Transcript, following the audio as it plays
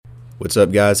What's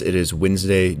up, guys? It is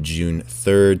Wednesday, June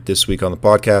 3rd. This week on the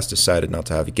podcast, decided not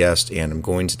to have a guest, and I'm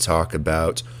going to talk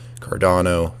about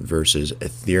Cardano versus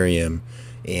Ethereum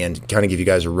and kind of give you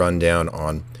guys a rundown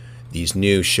on these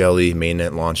new Shelley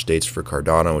mainnet launch dates for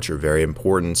Cardano, which are very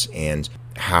important, and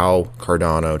how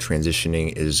Cardano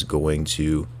transitioning is going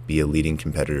to be a leading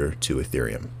competitor to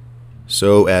Ethereum.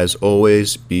 So as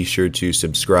always, be sure to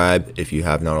subscribe if you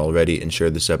have not already and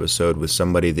share this episode with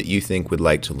somebody that you think would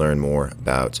like to learn more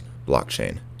about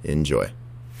blockchain. Enjoy.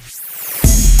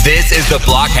 This is the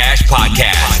Blockhash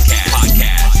Podcast.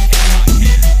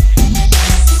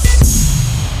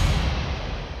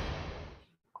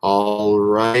 All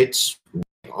right, we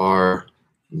are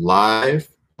live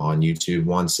on YouTube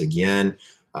once again.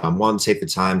 I want to take the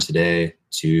time today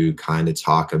to kind of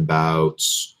talk about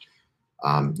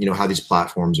how these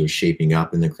platforms are shaping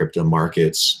up in the crypto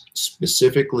markets,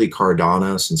 specifically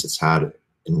Cardano, since it's had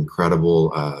an incredible,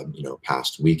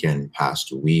 past weekend,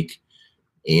 past week.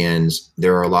 And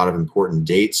there are a lot of important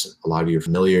dates. A lot of you are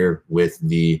familiar with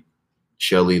the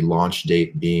Shelley launch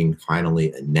date being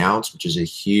finally announced, which is a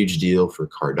huge deal for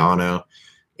Cardano.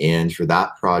 And for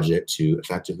that project to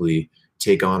effectively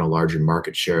take on a larger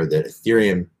market share that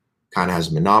Ethereum kind of has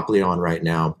a monopoly on right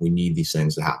now, we need these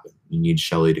things to happen. You need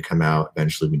Shelley to come out.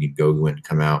 Eventually, we need Goguen to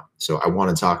come out. So I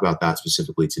want to talk about that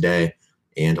specifically today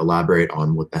and elaborate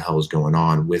on what the hell is going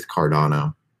on with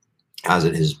Cardano, as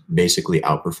it has basically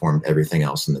outperformed everything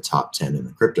else in the top 10 in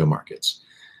the crypto markets.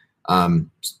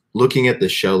 Looking at the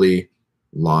Shelley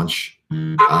launch,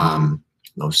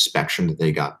 spectrum that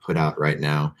they got put out right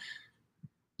now,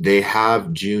 they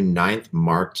have June 9th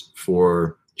marked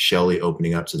for Shelley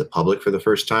opening up to the public for the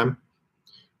first time,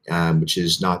 which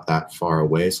is not that far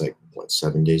away. It's like,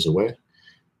 7 days away.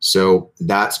 So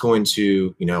that's going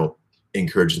to,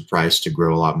 encourage the price to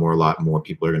grow a lot more.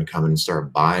 People are going to come in and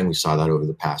start buying. We saw that over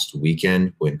the past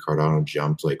weekend when Cardano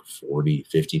jumped like 40,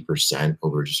 50%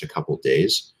 over just a couple of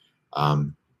days,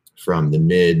 from the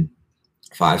mid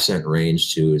 5 cent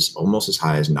range to almost as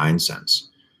high as 9 cents.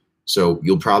 So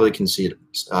you'll probably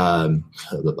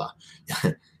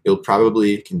you'll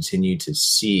probably continue to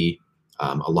see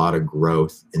a lot of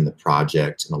growth in the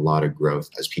project and a lot of growth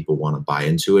as people want to buy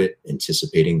into it,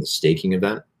 anticipating the staking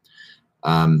event.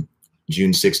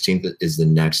 June 16th is the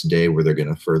next day where they're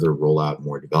going to further roll out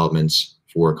more developments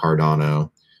for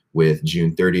Cardano, with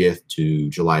June 30th to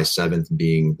July 7th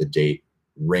being the date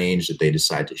range that they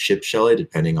decide to ship Shelley,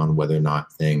 depending on whether or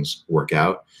not things work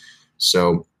out.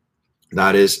 So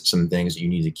that is some things that you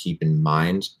need to keep in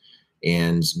mind.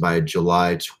 And by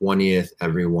July 20th,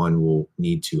 everyone will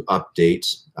need to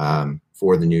update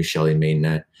for the new Shelley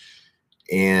mainnet.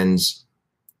 And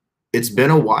it's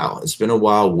been a while. It's been a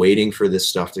while waiting for this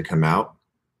stuff to come out.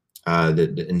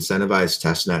 The incentivized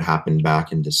testnet happened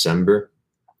back in December.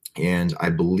 And I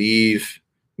believe,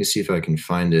 let me see if I can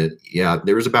find it. Yeah,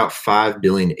 there was about 5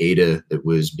 billion ADA that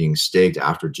was being staked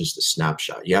after just a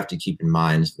snapshot. You have to keep in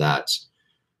mind that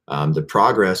the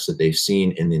progress that they've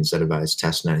seen in the incentivized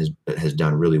testnet has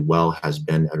done really well, has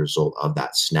been a result of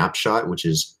that snapshot, which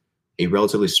is a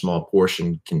relatively small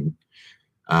portion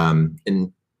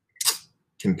in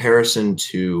comparison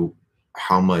to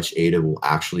how much ADA will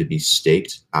actually be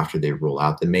staked after they roll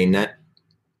out the mainnet.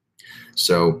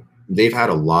 So they've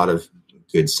had a lot of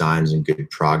good signs and good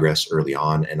progress early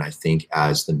on. And I think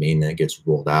as the mainnet gets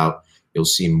rolled out, you'll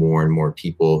see more and more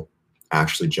people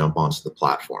actually jump onto the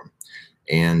platform.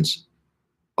 And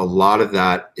a lot of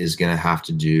that is going to have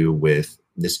to do with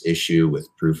this issue with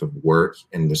proof of work.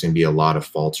 And there's going to be a lot of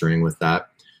faltering with that.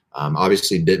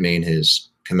 Obviously, Bitmain has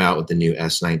come out with the new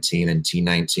S19 and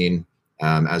T19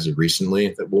 as of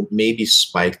recently that will maybe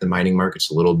spike the mining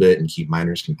markets a little bit and keep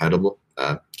miners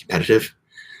competitive.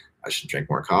 I should drink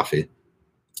more coffee.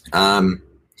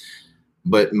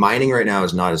 But mining right now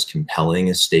is not as compelling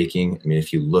as staking. I mean,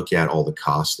 if you look at all the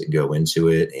costs that go into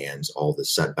it and all the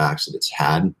setbacks that it's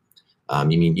had,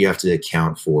 you have to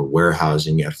account for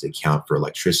warehousing, you have to account for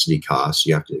electricity costs,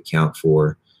 you have to account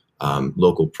for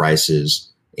local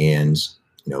prices and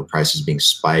prices being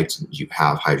spiked. You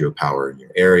have hydropower in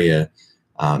your area.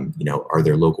 Are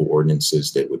there local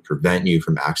ordinances that would prevent you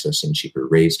from accessing cheaper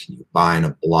rates? Can you buy in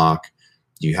a block?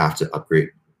 Do you have to upgrade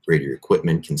your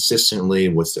equipment consistently?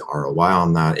 What's the ROI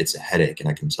on that? It's a headache. And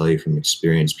I can tell you from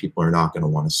experience, people are not going to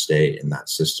want to stay in that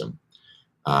system.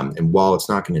 And while it's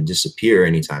not going to disappear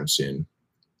anytime soon,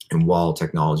 and while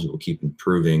technology will keep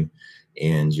improving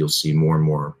and you'll see more and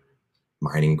more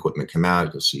mining equipment come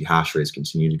out, you'll see hash rates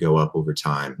continue to go up over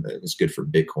time. It's good for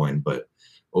Bitcoin, but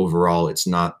overall, it's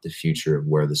not the future of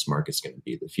where this market's going to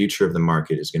be. The future of the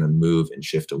market is going to move and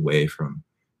shift away from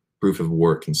proof of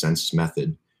work consensus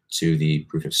method to the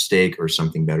proof of stake or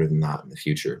something better than that in the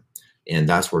future. And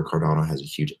that's where Cardano has a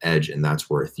huge edge, and that's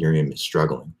where Ethereum is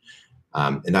struggling.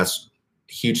 And that's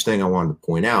a huge thing I wanted to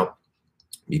point out,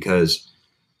 because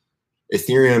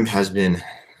Ethereum has been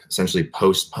essentially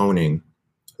postponing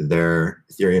their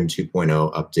Ethereum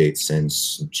 2.0 update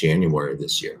since January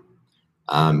this year,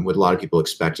 with a lot of people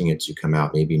expecting it to come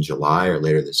out maybe in July or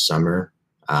later this summer,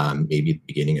 maybe the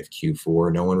beginning of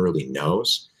Q4. No one really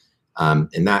knows.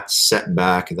 And that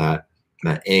setback, that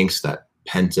angst, that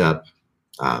pent up,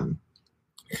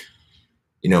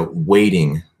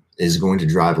 waiting is going to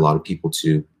drive a lot of people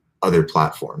to other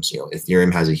platforms.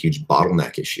 Ethereum has a huge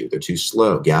bottleneck issue. They're too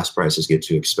slow. Gas prices get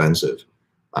too expensive.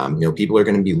 People are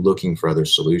going to be looking for other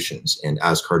solutions. And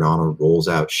as Cardano rolls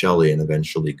out Shelley and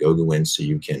eventually GoGoIn, so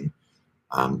you can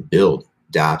build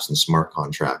dApps and smart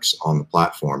contracts on the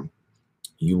platform,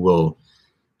 you will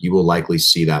likely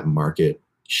see that market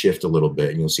shift a little bit,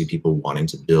 and you'll see people wanting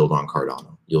to build on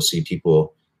Cardano. You'll see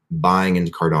people buying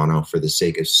into Cardano for the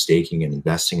sake of staking and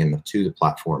investing into the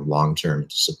platform long-term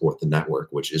to support the network,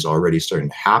 which is already starting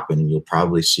to happen, and you'll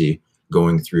probably see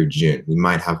going through June. We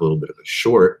might have a little bit of a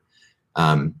short,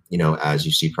 as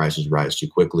you see prices rise too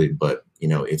quickly, but,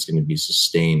 it's going to be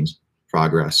sustained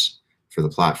progress for the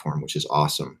platform, which is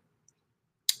awesome.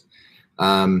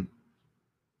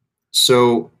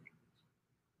 So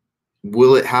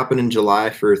will it happen in July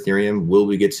for Ethereum? Will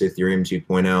we get to Ethereum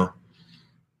 2.0?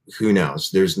 Who knows?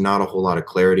 There's not a whole lot of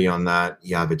clarity on that.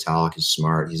 Yeah, Vitalik is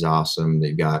smart. He's awesome.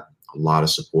 They've got a lot of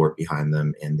support behind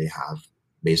them, and they have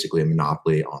basically a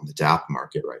monopoly on the dApp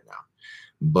market right now.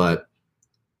 But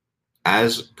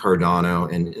as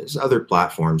Cardano and as other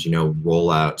platforms,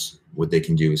 roll out what they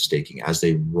can do with staking, as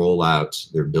they roll out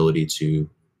their ability to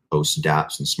host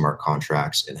dApps and smart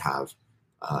contracts and have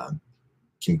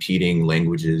competing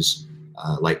languages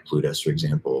like Plutus, for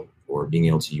example, or being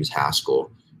able to use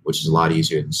Haskell, which is a lot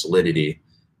easier than Solidity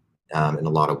in a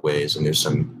lot of ways. And there's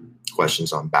some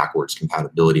questions on backwards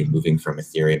compatibility, moving from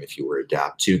Ethereum, if you were a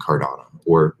dApp, to Cardano,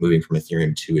 or moving from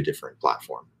Ethereum to a different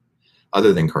platform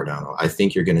other than Cardano. I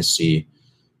think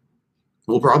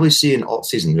we'll probably see an alt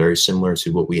season very similar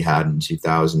to what we had in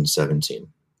 2017.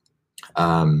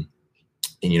 And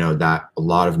that a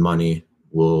lot of money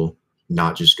will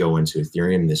not just go into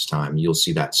Ethereum this time. You'll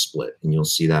see that split, and you'll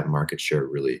see that market share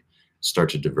really start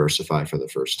to diversify for the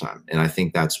first time. And I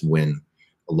think that's when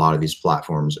a lot of these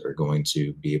platforms are going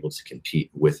to be able to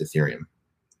compete with Ethereum.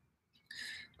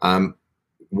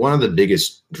 One of the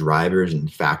biggest drivers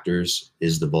and factors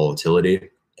is the volatility.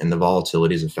 And the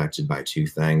volatility is affected by two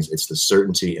things. It's the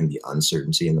certainty and the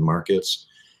uncertainty in the markets.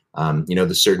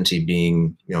 The certainty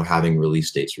being, having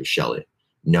release dates for Shelley,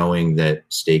 knowing that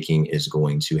staking is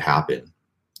going to happen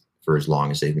for as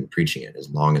long as they've been preaching it, as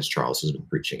long as Charles has been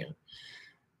preaching it.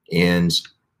 And,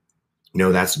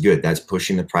 that's good. That's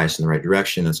pushing the price in the right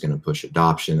direction. That's going to push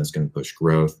adoption. That's going to push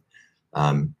growth.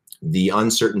 The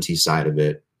uncertainty side of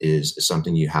it is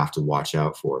something you have to watch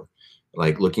out for.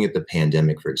 Like looking at the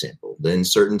pandemic, for example, the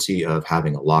uncertainty of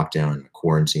having a lockdown and a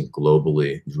quarantine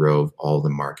globally drove all the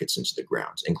markets into the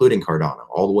ground, including Cardano,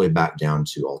 all the way back down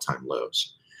to all-time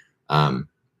lows.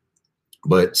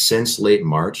 But since late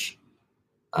March,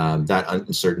 that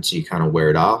uncertainty kind of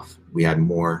weared off. We had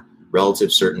more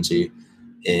relative certainty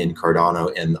in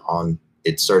Cardano, and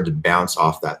it started to bounce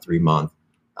off that 3-month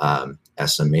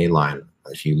SMA line.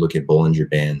 If you look at Bollinger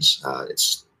Bands,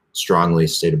 it's strongly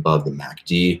stayed above the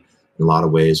MACD in a lot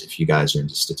of ways, if you guys are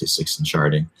into statistics and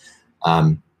charting.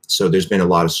 So there's been a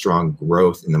lot of strong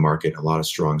growth in the market, a lot of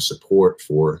strong support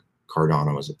for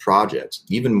Cardano as a project,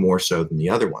 even more so than the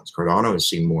other ones. Cardano has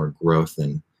seen more growth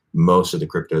than most of the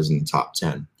cryptos in the top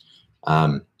 10.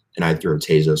 And I'd throw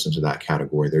Tezos into that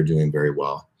category. They're doing very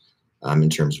well in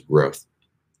terms of growth.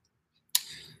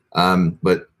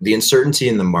 But the uncertainty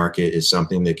in the market is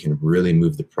something that can really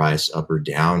move the price up or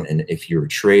down. And if you're a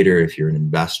trader, if you're an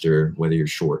investor, whether you're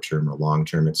short-term or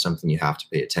long-term, it's something you have to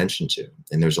pay attention to.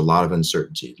 And there's a lot of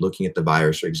uncertainty. Looking at the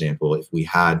virus, for example, if we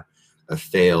had a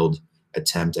failed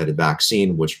attempt at a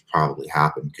vaccine, which probably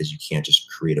happened because you can't just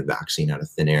create a vaccine out of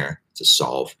thin air to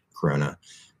solve corona.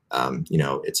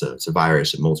 It's a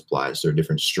virus, it multiplies. There are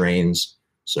different strains,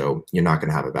 so you're not going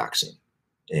to have a vaccine.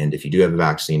 And if you do have a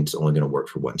vaccine, it's only going to work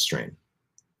for one strain.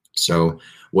 So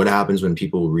what happens when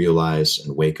people realize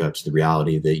and wake up to the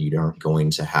reality that you aren't going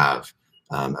to have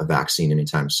a vaccine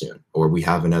anytime soon, or we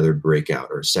have another breakout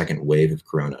or a second wave of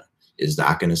corona? Is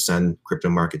that going to send crypto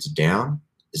markets down?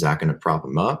 Is that going to prop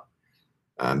them up?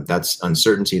 That's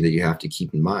uncertainty that you have to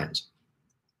keep in mind.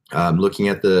 Looking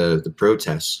at the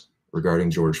protests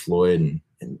regarding George Floyd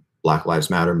and Black Lives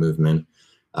Matter movement,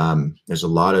 there's a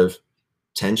lot of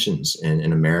tensions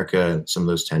in America. Some of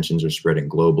those tensions are spreading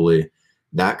globally.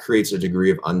 That creates a degree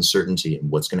of uncertainty in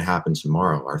what's going to happen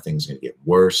tomorrow. Are things going to get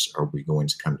worse? Are we going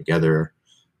to come together?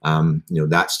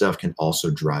 That stuff can also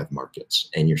drive markets,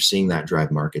 and you're seeing that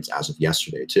drive markets as of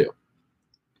yesterday too.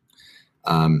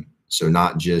 So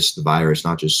not just the virus,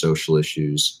 not just social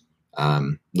issues.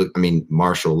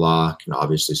 Martial law can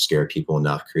obviously scare people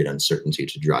enough, create uncertainty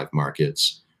to drive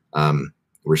markets.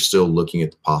 We're still looking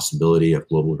at the possibility of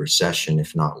global recession,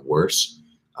 if not worse,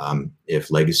 if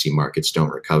legacy markets don't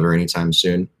recover anytime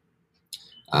soon.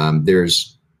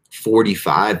 There's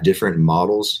 45 different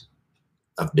models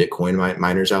of Bitcoin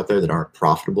miners out there that aren't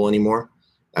profitable anymore.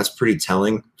 That's pretty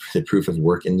telling for the proof of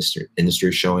work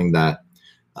industry, showing that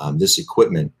this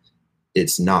equipment,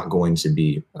 it's not going to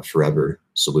be a forever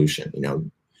solution.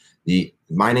 The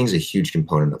mining is a huge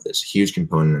component of this, huge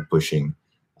component of pushing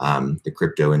the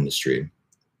crypto industry.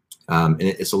 And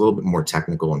it's a little bit more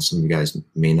technical, and some of you guys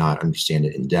may not understand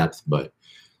it in depth, but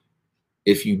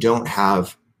if you don't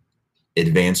have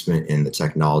advancement in the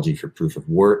technology for proof of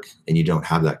work, and you don't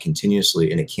have that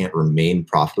continuously, and it can't remain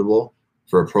profitable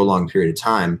for a prolonged period of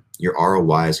time, your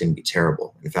ROI is going to be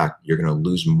terrible. In fact, you're going to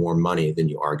lose more money than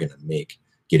you are going to make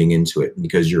getting into it,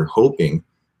 because you're hoping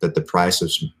that the price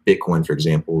of Bitcoin, for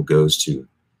example, goes to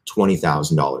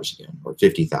 $20,000 again, or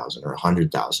 $50,000 or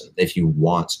 $100,000 if you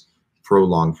want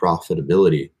prolonged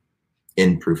profitability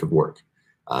in proof of work,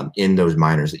 in those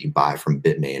miners that you buy from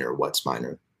Bitmain or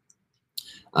WhatsMiner.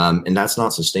 And that's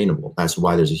not sustainable. That's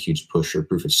why there's a huge push for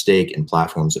proof of stake, and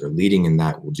platforms that are leading in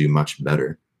that will do much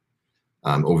better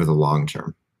over the long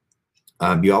term.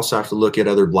 You also have to look at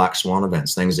other black swan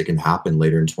events, things that can happen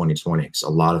later in 2020, because a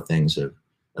lot of things have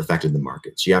affected the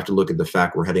markets. You have to look at the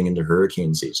fact we're heading into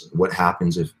hurricane season. What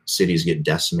happens if cities get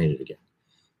decimated again?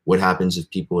 What happens if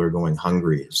people are going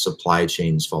hungry, if supply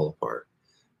chains fall apart?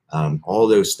 All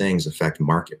those things affect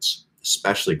markets,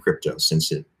 especially crypto, since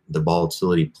the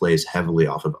volatility plays heavily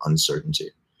off of uncertainty.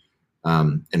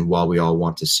 And while we all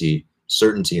want to see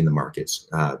certainty in the markets,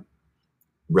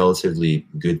 relatively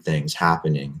good things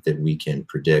happening that we can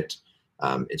predict,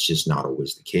 it's just not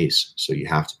always the case. So you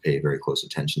have to pay very close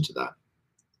attention to that.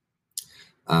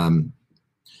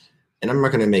 And I'm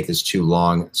not going to make this too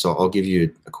long, so I'll give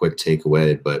you a quick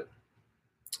takeaway. But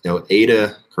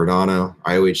ADA, Cardano,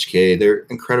 IOHK, they're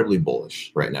incredibly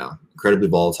bullish right now, incredibly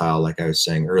volatile. Like I was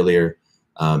saying earlier,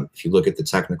 if you look at the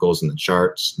technicals and the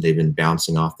charts, they've been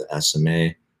bouncing off the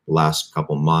SMA the last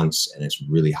couple months, and it's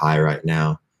really high right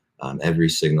now. Every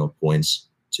signal points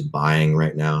to buying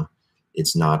right now.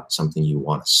 It's not something you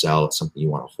want to sell. It's something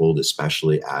you want to hold,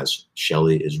 especially as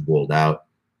Shelly is rolled out.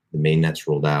 The mainnet's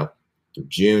rolled out through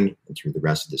June and through the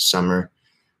rest of the summer.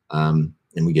 And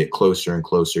we get closer and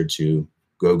closer to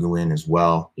Goguen as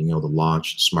well, being able to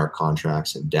launch smart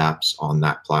contracts and dApps on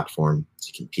that platform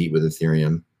to compete with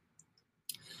Ethereum.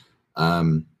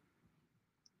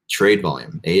 Trade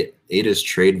volume. ADA's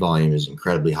trade volume is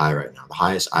incredibly high right now, the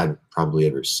highest I've probably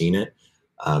ever seen it.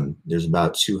 There's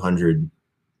about $200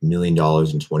 million in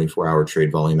 24-hour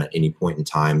trade volume at any point in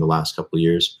time the last couple of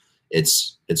years.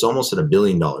 It's almost at $1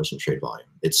 billion in trade volume.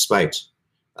 It's spiked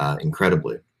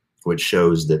incredibly, which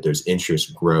shows that there's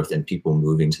interest, growth, and people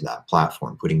moving to that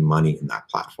platform, putting money in that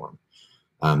platform.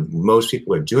 Most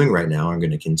people are doing right now, and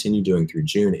going to continue doing through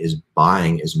June, is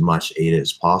buying as much ADA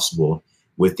as possible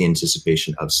with the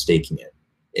anticipation of staking it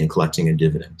and collecting a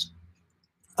dividend.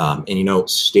 And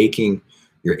staking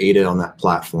your ADA on that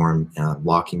platform,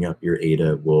 locking up your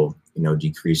ADA will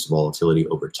decrease volatility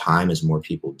over time as more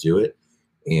people do it.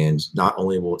 And not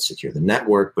only will it secure the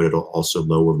network, but it'll also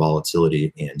lower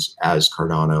volatility. And as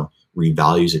Cardano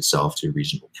revalues itself to a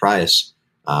reasonable price,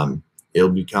 it'll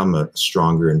become a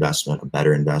stronger investment, a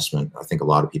better investment. I think a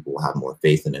lot of people will have more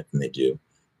faith in it than they do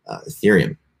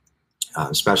Ethereum,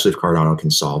 especially if Cardano can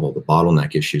solve all the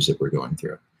bottleneck issues that we're going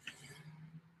through.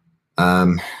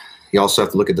 You also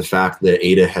have to look at the fact that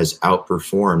ADA has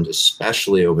outperformed,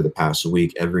 especially over the past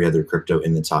week, every other crypto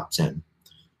in the top 10.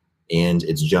 And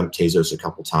it's jumped Tezos a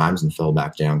couple times and fell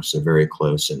back down because they're very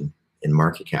close in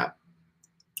market cap.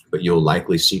 But you'll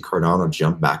likely see Cardano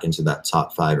jump back into that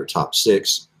top 5 or top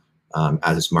 6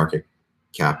 as its market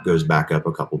cap goes back up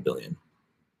a couple billion.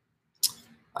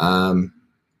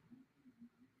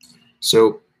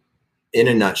 So in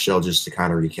a nutshell, just to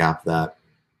kind of recap that,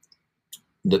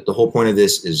 the whole point of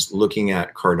this is looking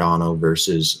at Cardano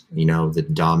versus, the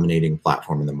dominating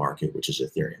platform in the market, which is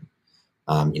Ethereum.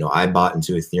 I bought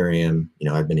into Ethereum.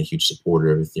 I've been a huge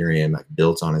supporter of Ethereum. I've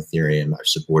built on Ethereum. I've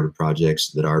supported projects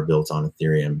that are built on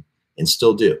Ethereum and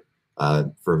still do.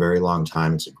 For a very long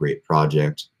time, it's a great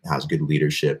project. It has good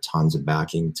leadership, tons of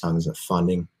backing, tons of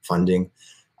funding.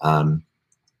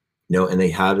 and they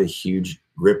have a huge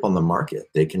grip on the market.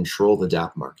 They control the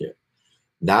dApp market.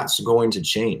 That's going to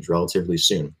change relatively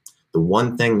soon. The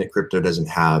one thing that crypto doesn't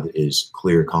have is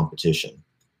clear competition.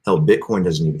 Hell, Bitcoin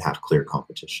doesn't even have clear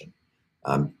competition.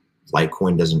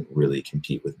 Litecoin doesn't really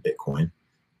compete with Bitcoin.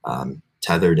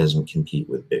 Tether doesn't compete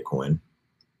with Bitcoin.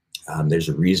 There's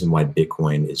a reason why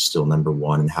Bitcoin is still number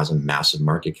one and has a massive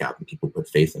market cap and people put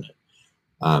faith in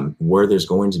it. Where there's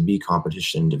going to be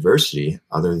competition and diversity,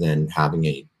 other than having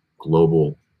a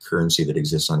global currency that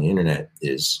exists on the internet,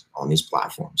 is on these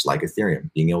platforms like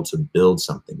Ethereum, being able to build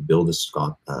something, build a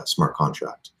smart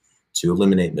contract to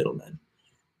eliminate middlemen.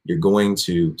 You're going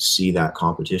to see that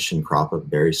competition crop up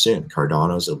very soon.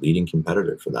 Cardano is a leading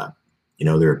competitor for that.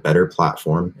 They're a better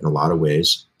platform in a lot of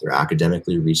ways. They're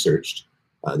academically researched.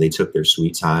 They took their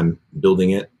sweet time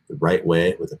building it the right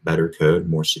way with a better code,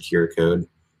 more secure code,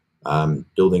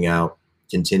 building out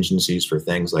contingencies for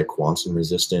things like quantum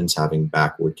resistance, having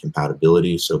backward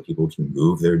compatibility so people can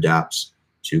move their dApps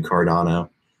to Cardano,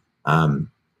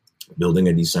 building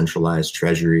a decentralized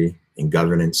treasury and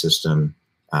governance system,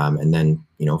 and then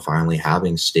finally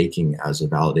having staking as a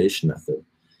validation method.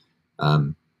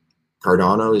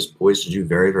 Cardano is poised to do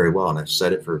very, very well, and I've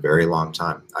said it for a very long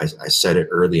time. I said it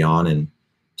early on in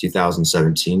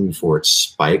 2017 before it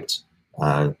spiked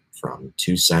from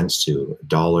 2 cents to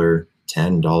 $1.10,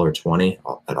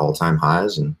 $1.20 at all-time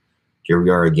highs, and here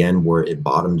we are again where it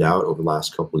bottomed out over the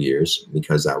last couple of years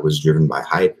because that was driven by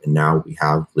hype, and now we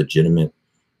have legitimate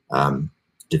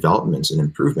developments and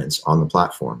improvements on the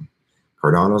platform.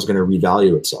 Cardano is going to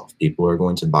revalue itself. People are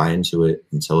going to buy into it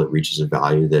until it reaches a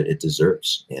value that it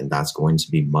deserves, and that's going to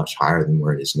be much higher than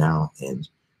where it is now. And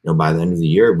by the end of the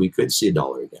year, we could see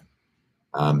 $1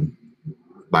 again.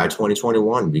 By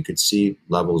 2021, we could see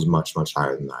levels much, much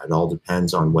higher than that. It all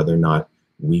depends on whether or not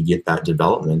we get that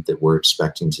development that we're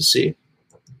expecting to see.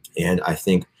 And I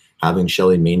think having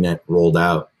Shelley Mainnet rolled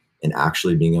out and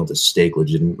actually being able to stake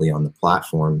legitimately on the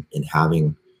platform and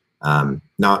having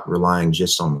not relying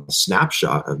just on the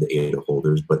snapshot of the ADA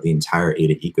holders, but the entire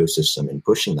ADA ecosystem and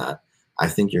pushing that, I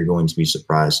think you're going to be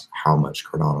surprised how much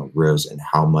Cardano grows and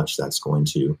how much that's going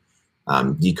to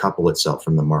decouple itself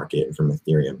from the market and from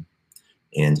Ethereum.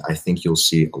 And I think you'll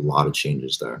see a lot of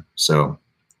changes there. So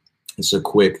it's a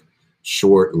quick,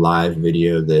 short live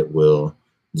video this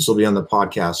will be on the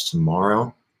podcast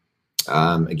tomorrow.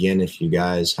 Again, if you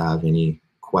guys have any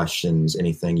questions,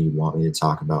 anything you want me to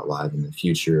talk about live in the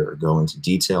future or go into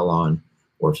detail on,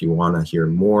 or if you want to hear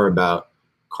more about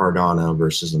Cardano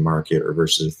versus the market or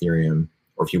versus Ethereum,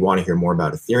 or if you want to hear more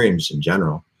about Ethereum just in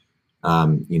general,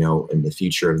 in the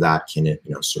future of that, can it,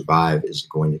 survive? Is it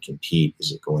going to compete?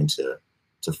 Is it going to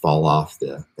fall off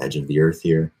the edge of the earth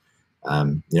here?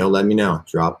 Let me know.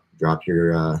 Drop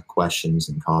your questions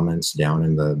and comments down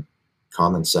in the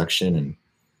comment section, and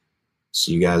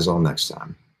see you guys all next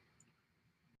time.